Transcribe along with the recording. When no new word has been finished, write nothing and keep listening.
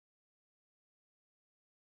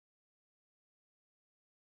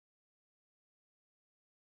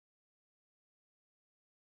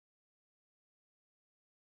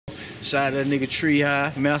Shout out to that nigga Tree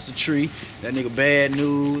High, Master Tree, that nigga Bad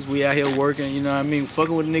News. We out here working, you know what I mean?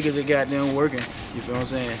 Fucking with niggas that goddamn working, you feel what I'm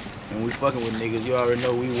saying? And we fucking with niggas, you already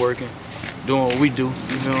know we working, doing what we do,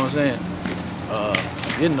 you feel what I'm saying?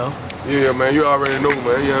 You know. Yeah, man, you already know,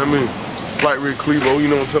 man, you know what I mean? Flight Rig Clevo, you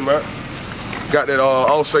know what I'm talking about? Got that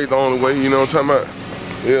all say the only way, you know what I'm talking about?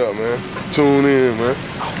 Yeah, man. Tune in, man.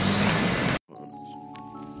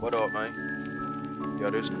 What up, man? Yo,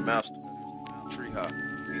 this the Master. Tree High.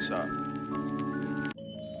 Peace out.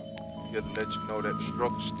 Here to let you know that the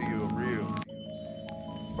struggle's still real.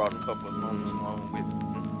 Brought a couple of homies along with me.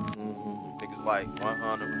 Niggas like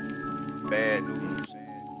 100, Bad News.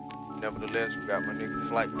 Nevertheless, we got my nigga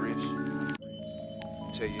Flight Rich.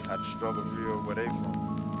 Tell you how the struggle real, where they from.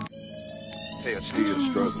 Hell, still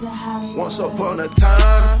struggling. Once upon a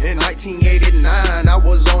time, in 1989, I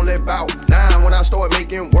was only about 9 when I started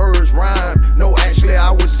making words rhyme. No, actually,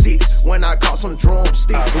 I was 6 when I caught some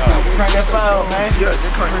drumsticks. Crank that file, man. Yeah,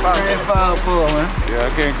 just crank that file for man. Yeah, I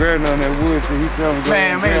can't grab none of that wood till he tell me.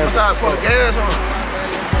 Man, what's up? Put gas on it.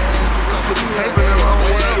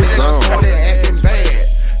 I started acting bad.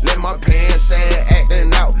 Let my pants sag,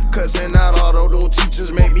 acting out, cussing out all of those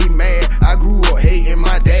teachers make me mad. I grew up hating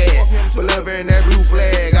my dad, believing that blue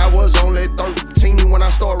flag. I was only 13 when I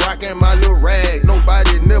started rocking my little rag.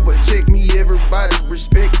 Nobody never checked me, everybody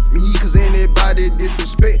respect me, cause anybody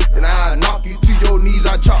disrespect, and I knock you to your knees.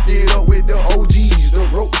 I chopped it up with the OGs, the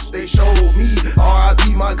ropes they showed me.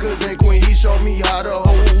 R.I.P. my cousin Quinn, he showed me how to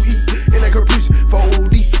hold heat in a Caprice 4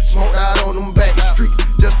 deep, smoked out on them back street.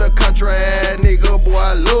 Just a country ass nigga, boy,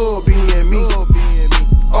 I love being me.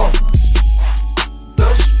 The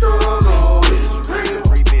struggle is real.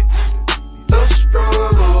 The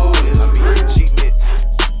struggle is real.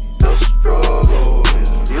 The struggle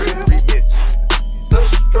is real. The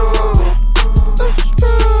struggle. The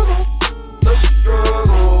struggle. The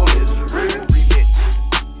struggle is real.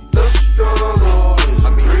 The struggle is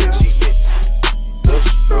real. The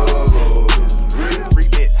struggle is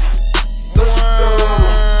real. The struggle.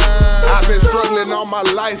 I've been struggling all my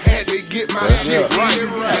life, had to get my shit right.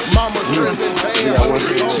 Mama stressing bad,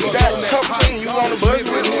 You wanna buzz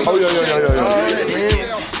with me? Oh, yeah.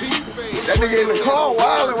 That nigga in the car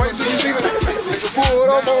wildin', wait till you see the pull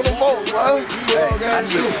up on the boat, bro.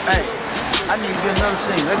 I need to get another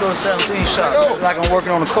scene. Let's go 17 shot. Like I'm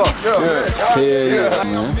working on the car. Yeah,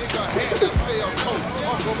 man.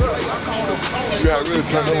 You gotta really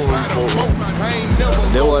turn over.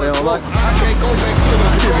 That's what they don't like. I can't go back to the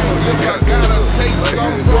struggle. I gotta take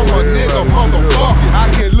something from a nigga, motherfucker. I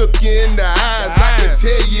can look you in the eyes, I can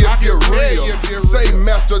tell you if you're real. Say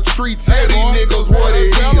Master Tree, tell these niggas what it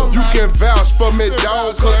is. You can vouch for me,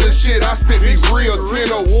 dog, cause the shit I spit be real.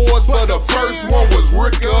 10 awards, but the first one was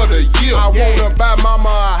Rookie of the Year. I wanna buy mama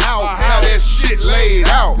a house, have that shit laid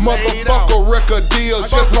out. Motherfucker record deal,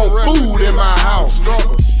 just no food in my house.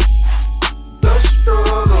 The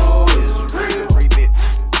struggle is real.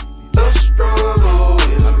 The struggle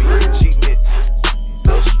is real.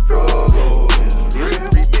 The struggle is real.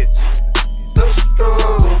 The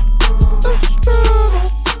struggle. The struggle.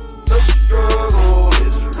 The struggle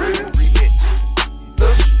is real. The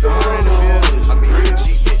struggle is real.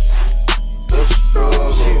 The struggle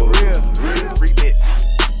is real.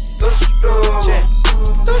 The struggle.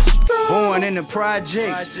 Born in the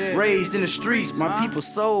projects, raised in the streets. My people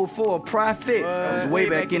sold for a profit. I was way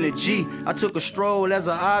back in the G. I took a stroll as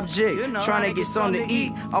an object, trying to get something to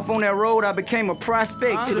eat. Off on that road, I became a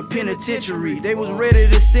prospect to the penitentiary. They was ready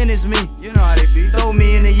to sentence me. You know how they be. Throw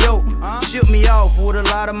me in the yoke, shipped me off with a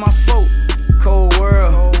lot of my folk. Cold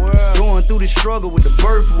world, going through the struggle with the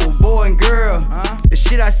birth of a boy and girl. The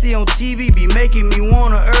shit I see on TV be making me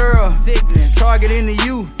wanna earl. Sickness, targeting the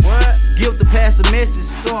youth. Guilt to pass a message,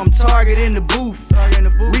 so I'm targeting the booth.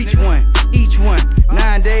 Reach one, each one.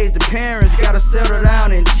 9 days, the parents gotta settle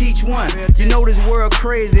down and teach one. You know this world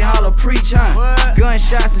crazy, holla preach, huh?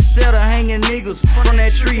 Gunshots instead of hanging niggas from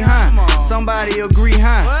that tree, huh? Somebody agree,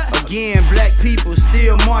 huh? Again, black people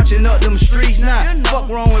still marching up them streets now. Fuck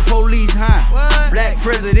wrong with police, huh? Black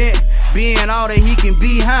president being all that he can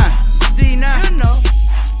be, huh? See now, you know.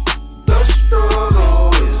 The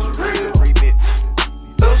struggle is real.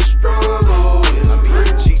 The struggle is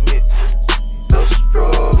real. The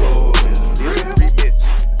struggle is real.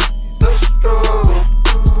 The struggle.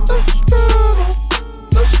 The struggle.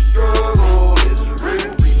 The struggle is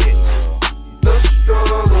real. The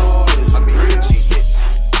struggle is real.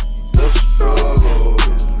 The struggle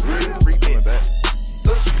is real.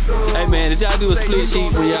 Hey man, did y'all do a split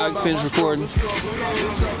sheet when y'all y'all finish recording?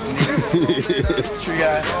 Tree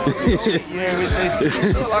High. Yeah, we say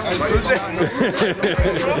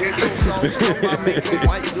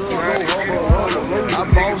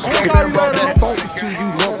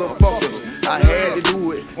I had to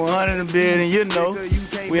do it. 100 in the building, you know.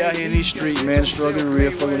 We out here in these streets, man. Struggling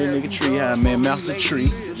real. Fucking with that nigga Tree High, man. Master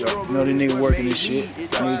Tree. You know this nigga working this shit.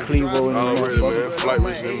 Nigga Clevo and all that, man. Flight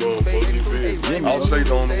rich and motherfucking I'll say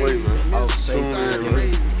on the way, man. I'll say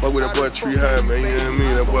man. Fuck with that boy Tree High, man. You know what I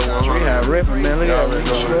mean? That boy 100. Tree High reppin', man. Look at that.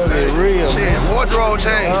 Struggling real. Shit, wardrobe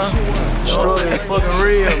change. Struggling fucking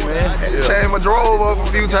real, man. Change my robe up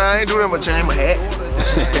a few times. Ain't do that, but change my hat.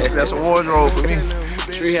 That's a wardrobe for me.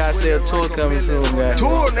 Tree High said tour coming soon, guys.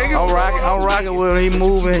 Tour, nigga. I'm rocking with him. He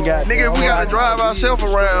moving, got. Nigga, we gotta drive ourselves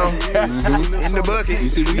around in the bucket. You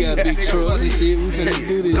see, we got big trucks and shit. We finna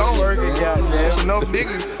do this. Don't work it, goddamn. That's enough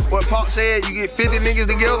niggas. What Pop said, you get 50 niggas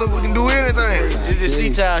together, we can do anything. It's the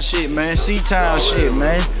C-Town shit, man. C-Town shit,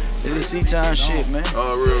 man. It's the C-Town shit, man.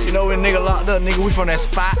 Oh, really? You know when nigga locked up, nigga, we from that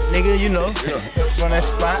spot, nigga, you know. Yeah. From that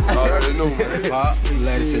spot. I already know, man. Pop, the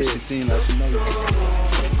lady said she seen like she know you.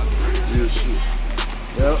 Real shit.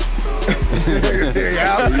 Yep.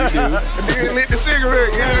 Nigga lit the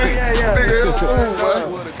cigarette, yeah.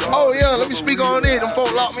 Oh yeah, let me speak on it. Them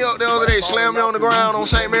folk locked me up the other day, slammed me on the ground on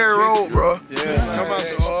St. Mary Road, bro. Yeah.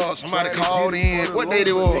 Talking about somebody called in. What day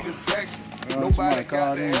they was? Somebody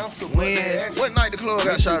called in. When? What night the club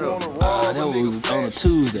got shot up? That was on a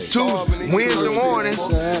Tuesday. Wednesday morning,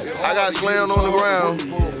 I got slammed on the ground.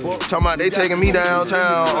 Talking about they taking me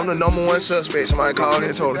downtown. I'm the #1 suspect. Somebody called in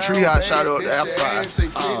and told the Tree High shot up the after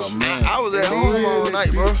 5. Oh man. I was at home all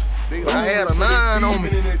night, bro. But I had a 9 on me.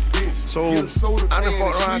 So I done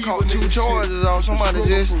fucked around and caught 2 charges off somebody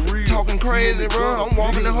just talking crazy, bro. I'm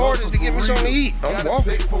walking the hardest to get me something to eat. I'm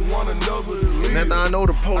walking. And after I know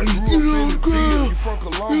the police, get on the ground.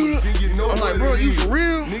 I'm like, bro, you for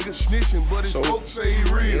real? So I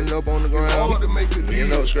ended up on the ground.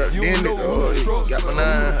 Ended up scrapped the end. Got my 9.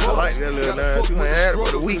 I like that little 9 too. I had it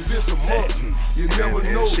for the week.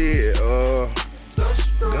 And shit,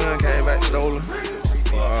 gun came back stolen.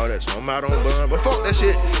 All that, so I'm out on bun, but fuck that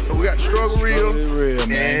shit. But we got the struggle real,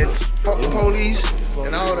 and fuck the police,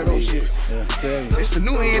 and all that old shit. It's the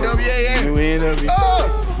new NWA, New NWA.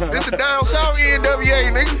 Oh, it's the down south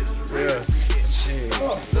NWA, nigga. Yeah. Shit.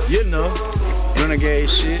 You know, renegade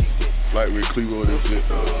shit. Flight with Clevo and shit.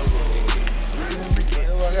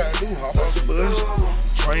 What I gotta do, hop off the bus.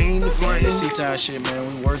 Train the plane. This C-Town shit, man.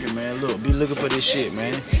 We working, man. Look, be looking for this shit,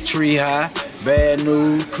 man. Tree High, Bad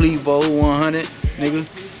Newz, Clevo, 100, nigga.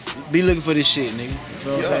 Be looking for this shit, nigga. You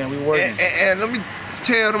feel what I'm saying? We working. And let me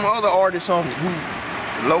tell them other artists,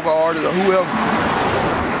 local artists or whoever,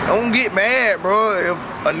 don't get mad, bro. If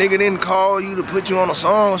a nigga didn't call you to put you on a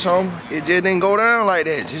song or something, it just didn't go down like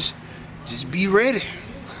that. Just be ready.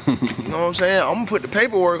 You know what I'm saying? I'm gonna put the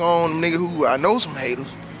paperwork on them nigga who I know some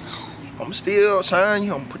haters. I'm still sign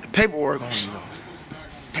you. I'm gonna put the paperwork on you.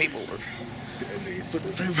 Paperwork.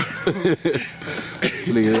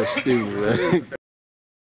 Nigga, that's stupid, man.